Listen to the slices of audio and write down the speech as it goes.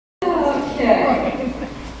kidding.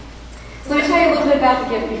 So let me tell you a little bit about the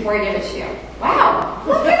gift before I give it to you. Wow,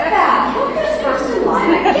 look at that. Look at this first in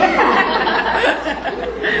line again.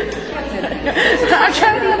 I'm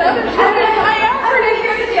trying to get another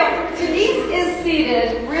Here's the deal. Denise is seated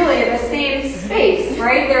really in the same space,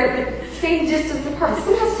 right? They're the same distance apart.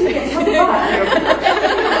 Somehow Sue gets her butt here.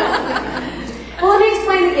 Well, let me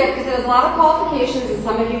explain the gift because it has a lot of qualifications and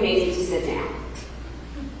some of you may need to sit down.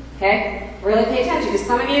 Okay? Really pay attention because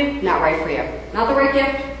some of you, not right for you. Not the right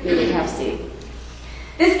gift, you need to have a seat.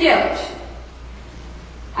 This gift,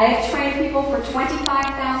 I have trained people for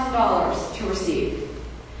 $25,000 to receive.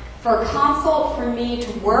 For a consult for me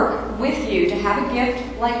to work with you to have a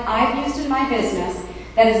gift like I've used in my business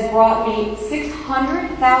that has brought me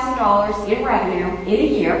 $600,000 in revenue in a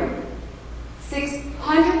year.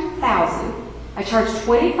 $600,000. I charge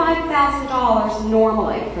 $25,000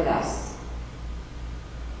 normally for this.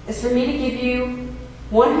 It's for me to give you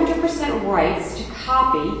 100% rights to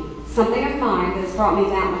copy something of mine that has brought me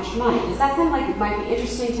that much money. Does that sound like it might be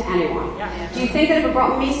interesting to anyone? Yeah. Do you think that if it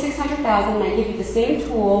brought me $600,000 and I give you the same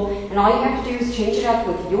tool and all you have to do is change it up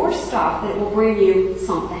with your stuff, that it will bring you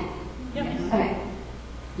something? Yep. Okay.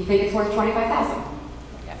 You think it's worth $25,000?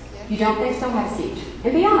 You don't think so? Have a seat.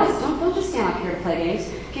 And be honest. Don't just stand up here to play games.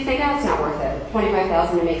 If you think, no, it's not worth it.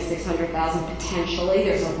 $25,000 to make $600,000 potentially.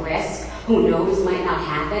 There's a risk. Who knows? Might not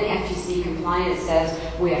happen. FTC compliance says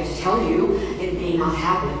we have to tell you it may not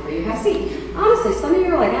happen for you. Have a seat. Honestly, some of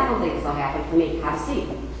you are like, I don't think this will happen for me. Have a seat.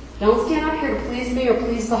 Don't stand up here to please me or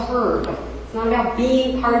please the herd. It's not about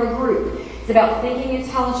being part of a group. It's about thinking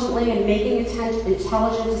intelligently and making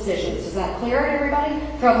intelligent decisions. Is that clear to everybody?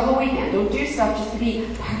 Throughout the whole weekend. Don't do stuff just to be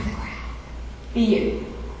part of the crowd. Be you.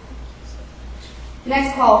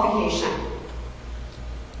 Next qualification.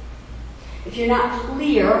 If you're not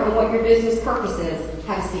clear on what your business purpose is,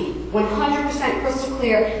 have a seat. 100% crystal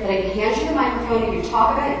clear that I can hand you the microphone and you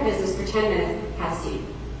talk about your business for 10 minutes, have a seat.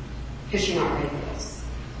 Because you're not ready for this.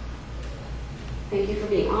 Thank you for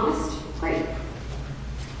being honest. Great.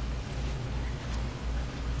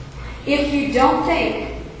 If you don't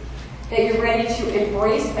think that you're ready to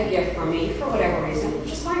embrace a gift from me for whatever reason,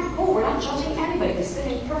 which is fine, cool, we're not judging anybody. You're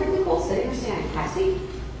sitting perfectly cool, sitting or standing. Have a seat.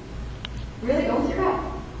 Really go with your gut.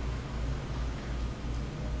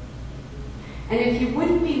 And if you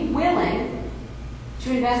wouldn't be willing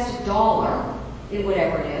to invest $1 in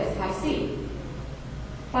whatever it is, have a seat.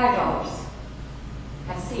 $5.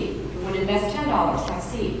 Have a seat. If you want to invest $10, have a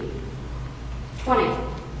seat. 20.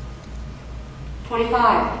 25.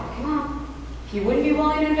 Come on. If you wouldn't be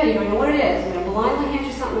willing to invest, you don't know what it is. I'm going to blindly hand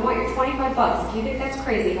you something. I want your $25. If you think that's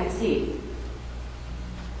crazy, have a seat.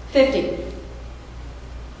 50.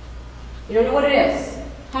 You don't know what it is.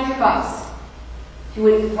 $100. If you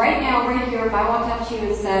would, right now, right here, if I walked up to you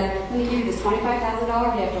and said, let me give you this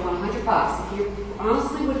 $25,000 gift, I want $100. If you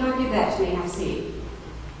honestly would not give that to me, have a seat.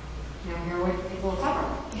 Now here where it's a little tougher.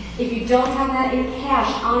 If you don't have that in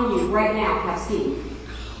cash on you right now, have a seat.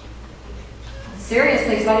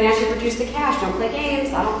 Seriously, because I'm going to ask you to produce the cash. Don't play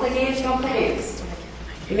games. I don't play games. Don't play games.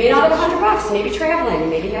 You may not have $100. Maybe traveling.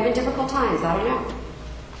 Maybe having difficult times. I don't know.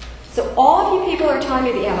 So all of you people are telling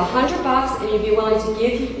me that you have $100 and you'd be willing to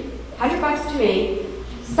give $100 to me,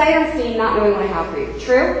 sight unseen, not knowing what I have for you.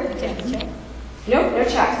 True? Nope, no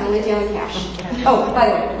checks, only dealing cash. Oh, by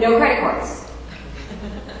the way, no credit cards.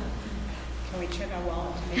 Can we check our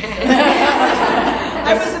wallet to make sure?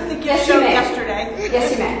 I was at the gift show yesterday.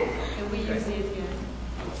 Yes, you may. Can we use the ATM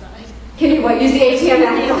outside? Can you use the ATM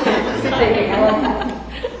outside? Good thinking, I love that.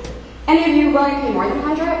 Any of you willing to pay more than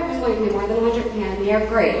 100? Who's willing to pay more than 100? Hand in the air.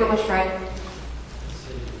 Great. How much, Fred?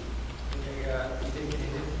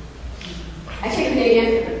 I take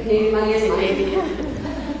Canadian money as money. I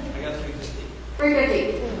got 350.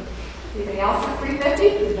 350. Anybody else for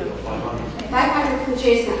 350? 500 from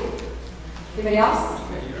Jason. Anybody else?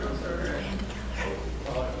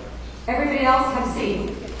 Everybody else have a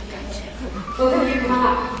seat. Both of you come on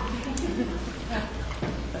up.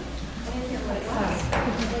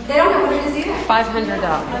 They don't know what it is either.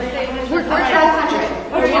 $500. We're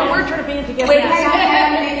 500. We're trying to be together. Wait, hang on, hang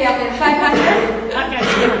on, maybe out there. 500? Okay,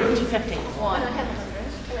 250. One.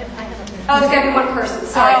 Oh, there's got to be one person.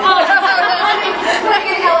 Sorry. Oh. Let's make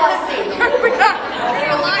it LLC.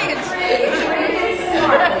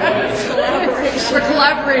 We're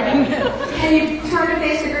collaborating. Can you turn to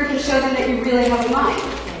face the group and show them that you really have a mind?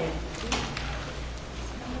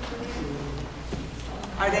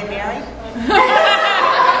 Are they married?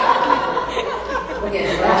 We'll get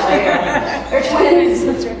to that later. They're twins.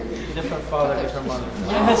 Different father, different mother.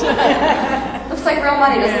 Looks like real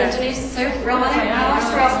money, doesn't it, Denise? Sue? Real money?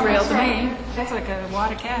 That's real to me. That's like a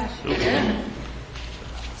wad of cash.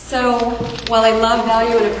 So while I love,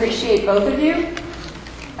 value, and appreciate both of you,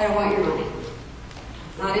 I don't want your money.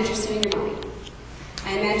 Not interested in your money.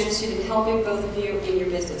 I am interested in helping both of you in your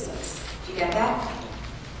businesses. Do you get that?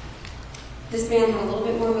 This man had a little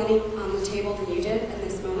bit more money on the table than you did at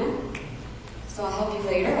this moment. So I'll help you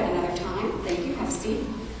later at another time. Thank you. Have a seat.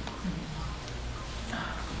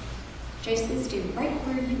 Jason, stay right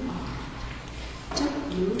where you are.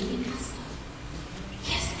 Don't move because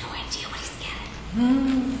he has no idea what he's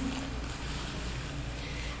getting.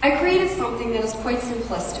 I created something that is quite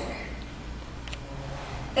simplistic,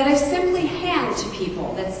 that I simply hand to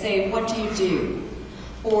people that say, what do you do?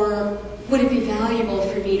 Or would it be valuable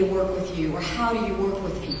for me to work with you? Or how do you work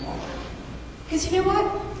with people? Because you know what?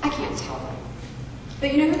 I can't tell them.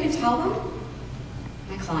 But you know who can tell them?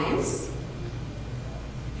 My clients.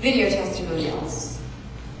 Video testimonials.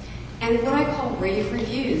 And what I call rave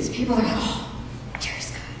reviews. People are like, oh, Terry's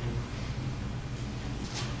good.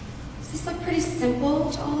 Does this look pretty simple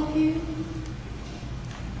to all of you?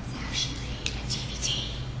 It's actually a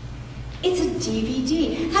DVD. It's a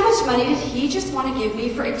DVD. How much money did he just want to give me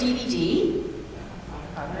for a DVD?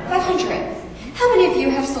 $500. How many of you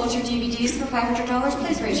have sold your DVDs for $500?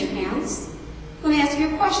 Please raise your hands. Let me ask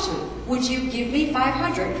you a question. Would you give me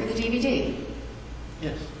 $500 for the DVD?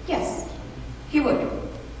 Yes. Yes. He would.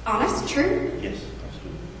 Honest? True? Yes,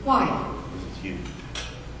 absolutely. Why? Because it's you.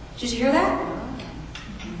 Did you hear that?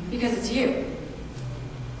 Because it's you.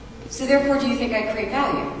 So therefore, do you think I create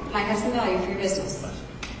value? And I have some value for your business?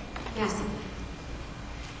 Yes.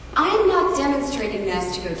 I'm not demonstrating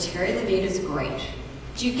this to go, Terri Levine is great.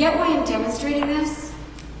 Do you get why I'm demonstrating this?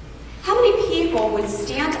 How many people would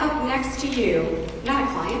stand up next to you, not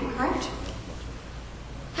a client, correct?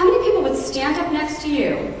 How many people would stand up next to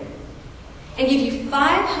you and give you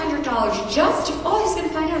 $500 just to, all he's going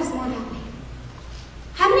to find out is more about me?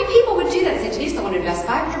 How many people would do that? Say, Denise, I want to invest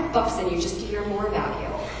 $500 in you just to hear more about you.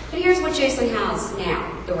 But here's what Jason has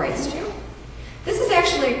now, the rights to. This is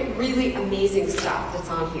actually really amazing stuff that's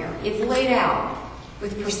on here. It's laid out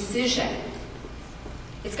with precision.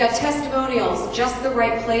 It's got testimonials, just the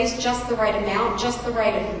right place, just the right amount, just the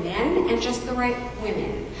right of men, and just the right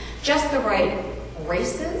women. Just the right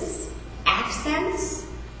races, accents,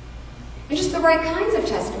 and just the right kinds of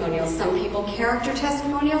testimonials. Some people character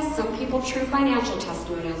testimonials, some people true financial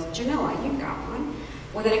testimonials. Jamila, you've got one.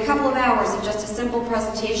 Within a couple of hours of just a simple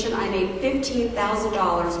presentation, I made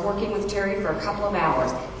 $15,000 working with Terry for a couple of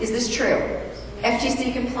hours. Is this true?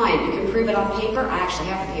 FTC compliant. You can prove it on paper. I actually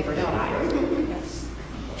have the paper, don't I?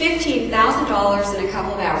 $15,000 in a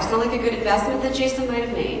couple of hours. Sound like a good investment that Jason might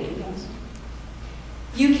have made?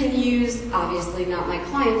 You can use, obviously not my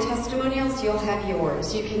client testimonials, you'll have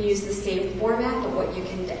yours. You can use the same format, but what you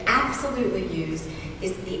can absolutely use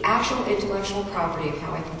is the actual intellectual property of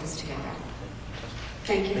how I put this together.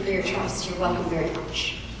 Thank you for your trust. You're welcome very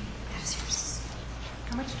much. That is yours.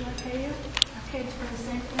 How much do I pay you? I paid for the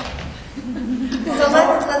same thing. So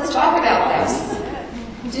let's talk about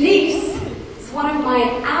this. Denise is one of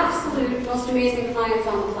my absolute most amazing clients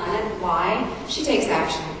on the planet. Why? She takes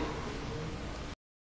action.